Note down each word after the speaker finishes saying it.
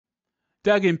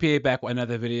Doug and PA back with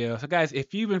another video. So guys,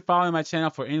 if you've been following my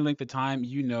channel for any length of time,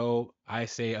 you know I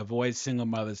say avoid single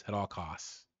mothers at all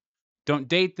costs. Don't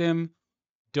date them.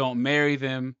 Don't marry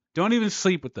them. Don't even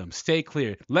sleep with them. Stay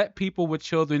clear. Let people with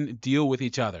children deal with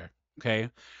each other.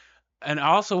 Okay. And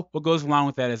also, what goes along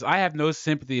with that is I have no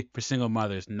sympathy for single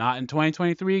mothers. Not in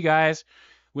 2023, guys.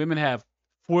 Women have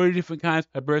 40 different kinds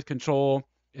of birth control.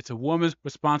 It's a woman's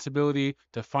responsibility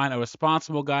to find a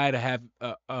responsible guy to have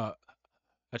a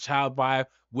child by.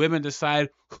 Women decide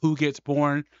who gets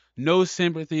born. No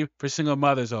sympathy for single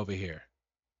mothers over here.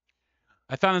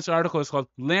 I found this article. It's called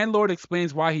Landlord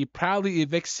Explains Why He Proudly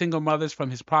Evicts Single Mothers from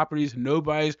His Properties.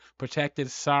 Nobody's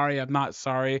Protected. Sorry, I'm not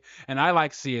sorry. And I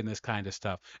like seeing this kind of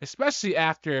stuff, especially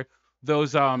after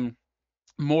those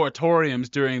moratoriums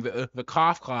during the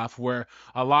cough, where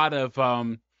a lot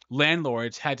of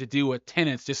landlords had to deal with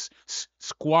tenants just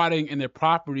squatting in their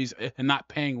properties and not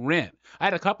paying rent. I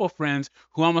had a couple of friends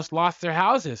who almost lost their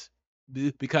houses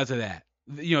because of that.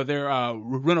 You know, their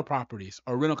rental properties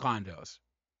or rental condos.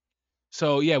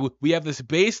 So yeah, we have this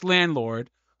base landlord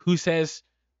who says,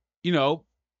 you know,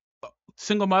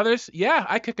 single mothers, yeah,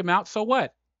 I kick him out. So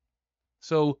what?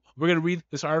 So we're gonna read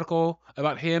this article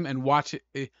about him and watch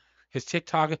his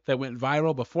TikTok that went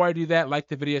viral. Before I do that, like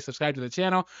the video, subscribe to the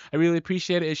channel. I really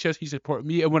appreciate it. It shows you support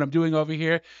me and what I'm doing over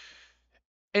here.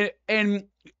 And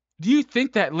do you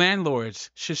think that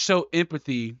landlords should show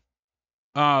empathy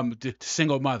to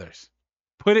single mothers?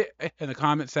 Put it in the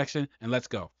comment section and let's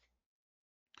go.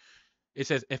 It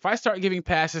says, if I start giving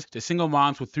passes to single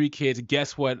moms with 3 kids,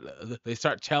 guess what? They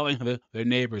start telling their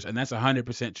neighbors, and that's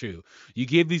 100% true. You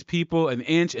give these people an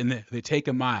inch, and they take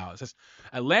a mile. It says,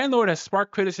 a landlord has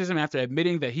sparked criticism after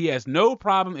admitting that he has no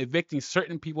problem evicting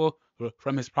certain people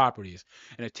from his properties.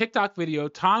 In a TikTok video,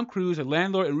 Tom Cruise, a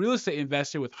landlord and real estate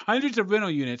investor with hundreds of rental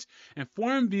units,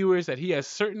 informed viewers that he has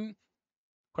certain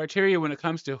criteria when it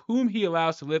comes to whom he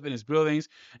allows to live in his buildings,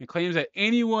 and claims that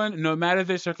anyone, no matter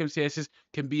their circumstances,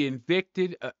 can be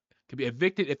evicted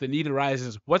if the need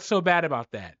arises. What's so bad about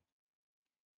that?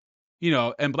 You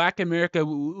know, in Black America,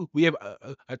 we have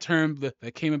a term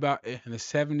that came about in the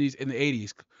 70s and the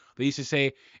 80s. They used to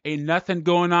say, ain't nothing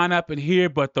going on up in here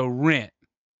but the rent.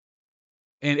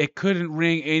 And it couldn't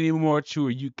ring any more true.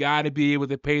 You got to be able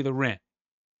to pay the rent.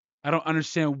 I don't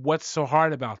understand what's so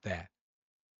hard about that.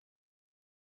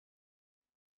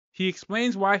 He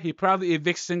explains why he proudly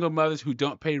evicts single mothers who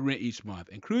don't pay rent each month.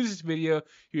 In Cruz's video,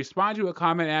 he responded to a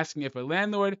comment asking if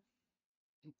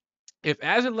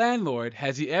as a landlord,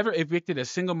 has he ever evicted a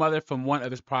single mother from one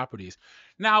of his properties?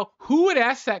 Now, who would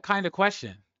ask that kind of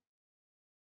question?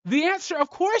 The answer, of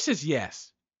course, is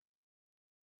yes.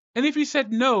 And if he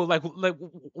said no, like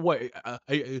what? Are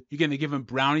you going to give him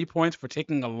brownie points for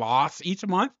taking a loss each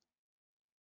month?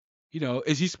 You know,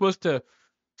 is he supposed to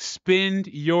spend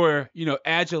your,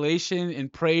 adulation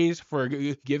and praise for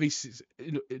giving, is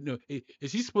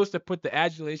he supposed to put the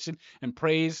adulation and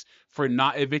praise for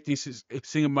not evicting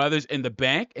single mothers in the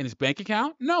bank, in his bank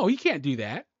account? No, he can't do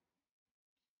that.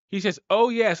 He says, oh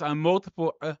yes, on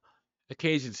multiple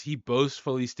occasions, he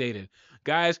boastfully stated,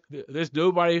 guys, there's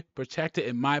nobody protected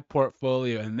in my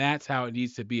portfolio, and that's how it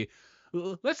needs to be.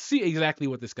 Let's see exactly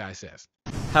what this guy says.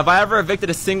 Have I ever evicted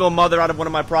a single mother out of one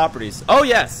of my properties? Oh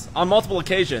yes, on multiple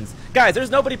occasions. Guys,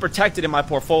 there's nobody protected in my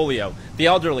portfolio. The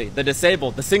elderly, the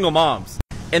disabled, the single moms.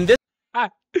 And this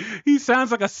he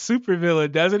sounds like a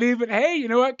supervillain, doesn't he? But hey, you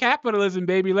know what? Capitalism,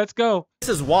 baby, let's go. This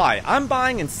is why I'm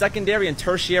buying in secondary and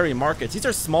tertiary markets. These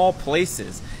are small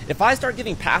places. If I start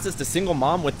giving passes to single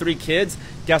mom with 3 kids,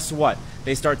 guess what?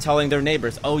 They start telling their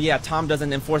neighbors, oh yeah, Tom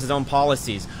doesn't enforce his own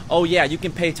policies. Oh yeah, you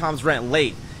can pay Tom's rent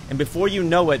late. And before you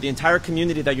know it, the entire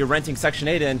community that you're renting Section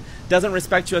 8 in doesn't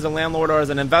respect you as a landlord or as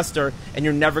an investor, and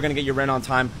you're never going to get your rent on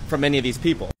time from any of these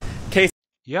people.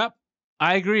 Yep,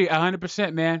 I agree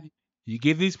 100%, man. You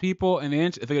give these people an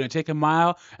inch, they're going to take a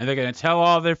mile, and they're going to tell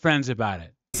all their friends about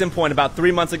it. Case in point, about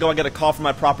 3 months ago, I got a call from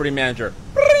my property manager.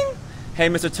 Ring! Hey,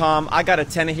 Mr. Tom, I got a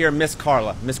tenant here, Miss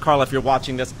Carla. Miss Carla, if you're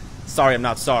watching this, sorry, I'm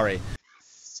not sorry.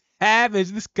 Savage.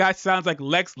 This guy sounds like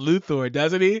Lex Luthor,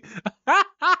 doesn't he?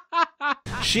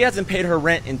 She hasn't paid her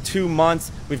rent in 2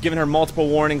 months. We've given her multiple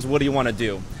warnings. What do you want to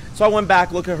do? So I went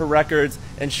back, looked at her records,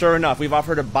 and sure enough, we've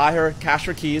offered to buy her cash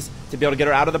her keys to be able to get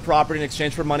her out of the property in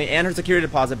exchange for money and her security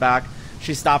deposit back.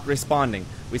 She stopped responding.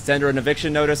 We send her an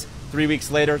eviction notice. 3 weeks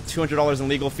later, $200 in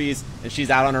legal fees, and she's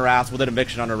out on her ass with an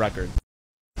eviction on her record.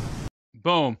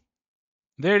 Boom.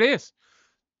 There it is.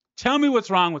 Tell me what's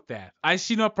wrong with that. I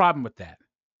see no problem with that.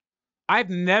 I've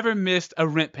never missed a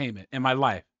rent payment in my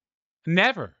life.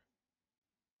 Never.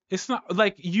 It's not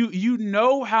like you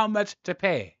know how much to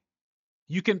pay.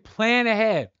 You can plan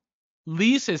ahead.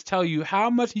 leases tell you how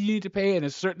much you need to pay in a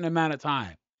certain amount of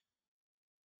time.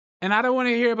 And I don't want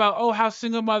to hear about, oh, how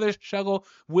single mothers struggle.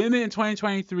 Women in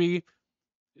 2023,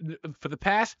 for the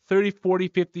past 30, 40,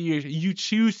 50 years, you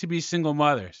choose to be single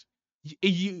mothers.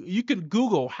 You could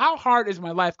Google, how hard is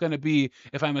my life going to be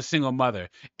if I'm a single mother?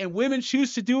 And women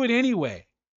choose to do it anyway.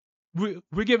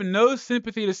 We're giving no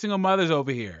sympathy to single mothers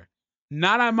over here.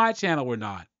 Not on my channel, we're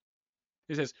not.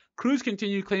 It says, Cruz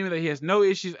continued claiming that he has no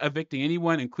issues evicting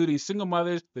anyone, including single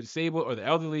mothers, the disabled, or the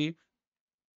elderly.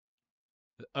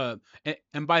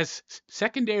 And by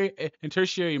secondary and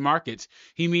tertiary markets,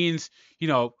 he means,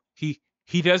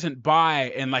 he doesn't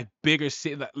buy in like bigger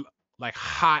city, like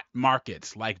hot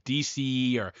markets like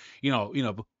DC, or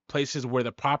places where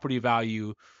the property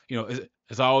value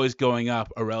is always going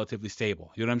up or relatively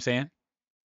stable. You know what I'm saying?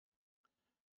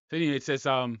 So anyway, it says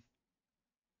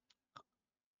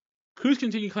Cruz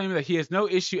continued claiming that he has no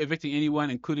issue evicting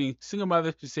anyone, including single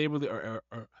mothers, disabled, or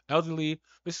elderly.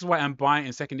 This is why I'm buying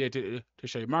in secondary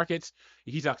tertiary markets.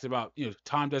 He talks about,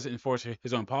 Tom doesn't enforce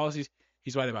his own policies.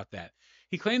 He's right about that.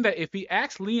 He claimed that if he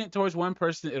acts lenient towards one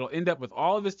person, it'll end up with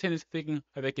all of his tenants thinking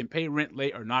that they can pay rent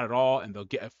late or not at all, and they'll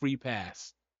get a free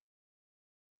pass.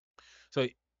 So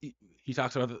he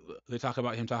talks about they talk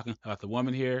about him talking about the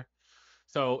woman here.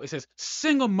 So it says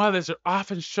single mothers are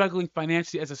often struggling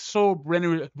financially as the sole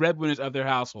breadwinners of their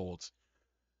households.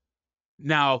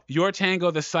 Now, Your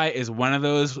Tango, the site, is one of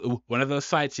those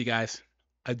sites, you guys.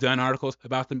 I've done articles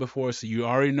about them before, so you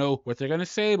already know what they're gonna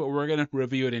say, but we're gonna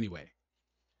review it anyway.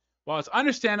 While it's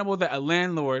understandable that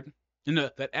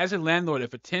that as a landlord,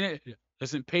 if a tenant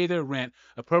doesn't pay their rent,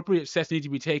 appropriate steps need to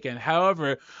be taken.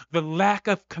 However, the lack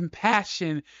of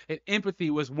compassion and empathy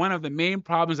was one of the main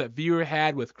problems that viewer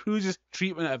had with Cruz's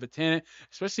treatment of a tenant,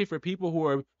 especially for people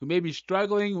who may be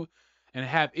struggling and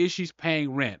have issues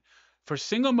paying rent. For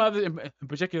single mothers in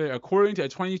particular, according to a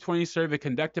 2020 survey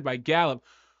conducted by Gallup,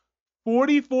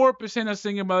 44% of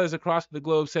single mothers across the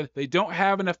globe said they don't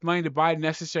have enough money to buy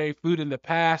necessary food in the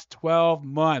past 12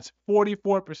 months.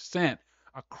 44%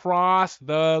 across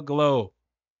the globe.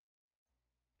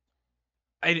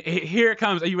 And here it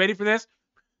comes. Are you ready for this?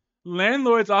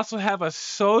 Landlords also have a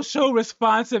social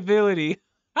responsibility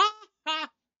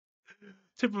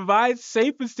to provide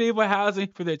safe and stable housing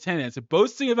for their tenants.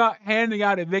 Boasting about handing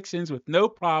out evictions with no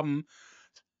problem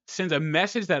sends a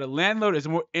message that a landlord is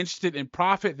more interested in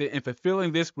profit than in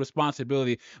fulfilling this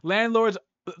responsibility. Landlords,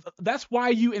 that's why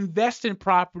you invest in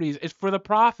properties. It's for the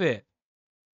profit.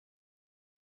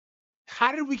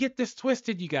 How did we get this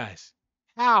twisted, you guys?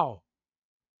 How?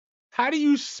 How do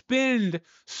you spend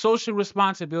social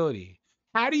responsibility?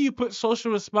 How do you put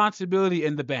social responsibility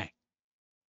in the bank?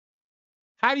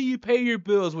 How do you pay your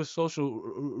bills with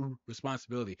social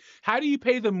responsibility? How do you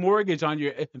pay the mortgage on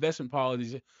your investment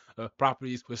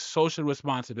properties with social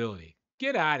responsibility?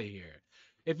 Get out of here.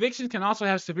 Evictions can also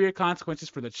have severe consequences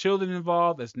for the children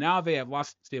involved, as now they have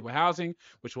lost stable housing,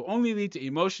 which will only lead to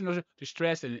emotional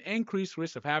distress and an increased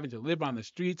risk of having to live on the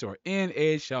streets or in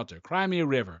a shelter. Cry me a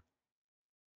river.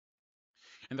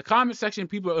 In the comment section,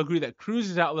 people agree that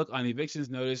Cruz's outlook on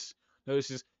evictions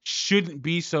notices shouldn't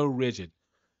be so rigid.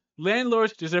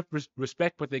 Landlords deserve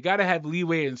respect, but they got to have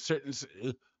leeway in certain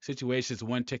situations.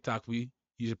 One TikTok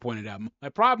user pointed out. My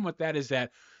problem with that is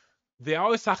that they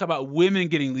always talk about women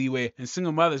getting leeway and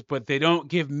single mothers, but they don't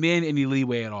give men any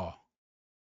leeway at all.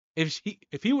 If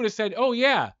he would have said, "Oh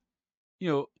yeah,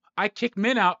 I kick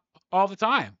men out all the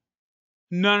time,"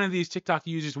 none of these TikTok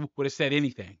users would have said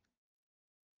anything.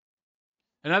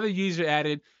 Another user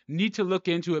added, "Need to look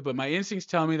into it, but my instincts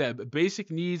tell me that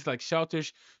basic needs like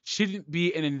shelters shouldn't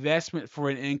be an investment for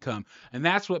an income." And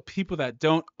that's what people that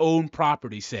don't own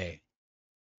property say.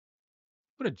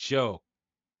 What a joke.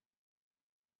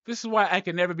 This is why I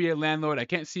can never be a landlord. I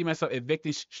can't see myself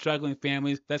evicting struggling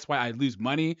families. That's why I lose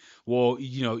money. Well,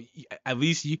 at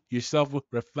least you're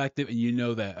self-reflective and you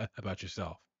know that about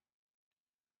yourself.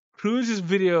 Cruz's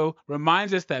video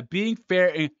reminds us that being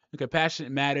fair and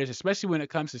compassionate matters, especially when it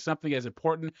comes to something as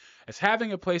important as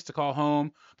having a place to call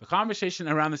home. The conversation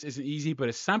around this isn't easy, but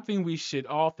it's something we should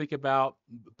all think about,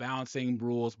 balancing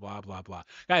rules, blah, blah, blah.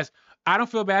 Guys, I don't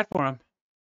feel bad for him.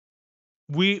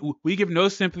 We give no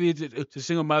sympathy to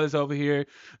single mothers over here.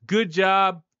 Good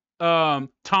job,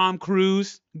 Tom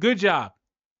Cruise. Good job.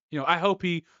 I hope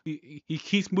he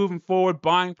keeps moving forward,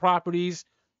 buying properties,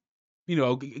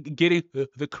 getting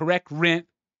the correct rent,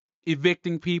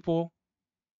 evicting people.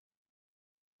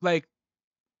 Like,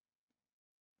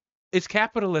 it's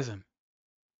capitalism.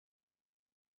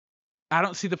 I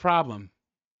don't see the problem.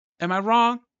 Am I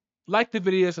wrong? Like the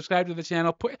video, subscribe to the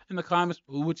channel, put in the comments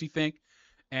what you think,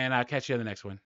 and I'll catch you on the next one.